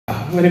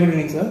Very good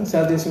evening, sir.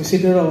 So I just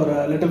visited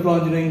our Little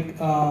Flower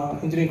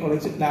Engineering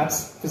College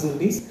labs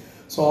facilities.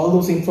 So all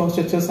those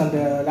infrastructures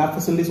and lab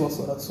facilities was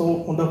so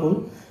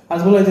wonderful.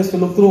 As well, I just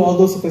looked through all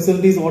those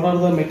facilities. What are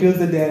the materials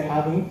that they are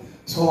having?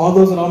 So all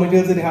those raw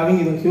materials that they are having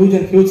is a huge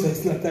and huge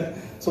size like that.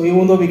 So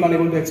even though we can't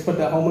able to expect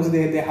how much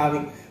they are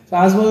having. So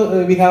as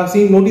well, we have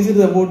seen notices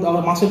about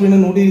our master trainer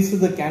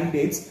notices the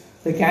candidates.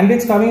 The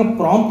candidates having a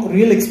prompt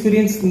real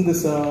experience in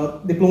this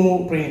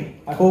diploma training.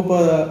 I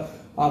hope.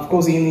 Of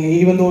course,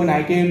 even though in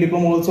ITA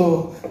diploma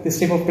also this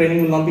type of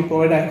training will not be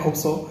provided, I hope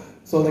so.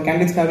 So the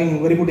candidates having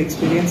very good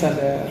experience, and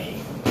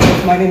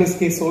my name is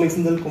K.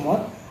 Sindal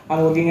Kumar.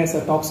 I'm working as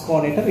a talks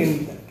coordinator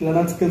in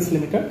Learner Skills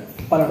Limited,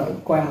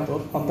 Paladar,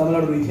 Coimbatore, from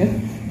Tamil Nadu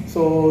region.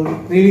 So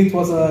really it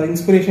was an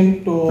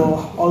inspiration to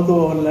all the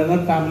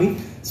learner family.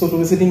 So to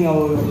visiting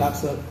our lab,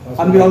 sir.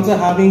 And we're also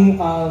having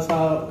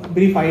a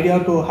brief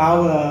idea to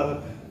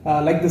have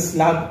like this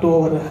lab to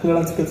our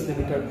Learner Skills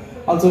Limited.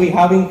 Also, we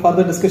having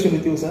further discussion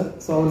with you, sir.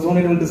 So, our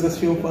zone will discuss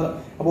you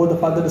about the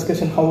further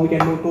discussion how we can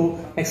go to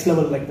next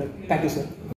level like that. Thank you, sir.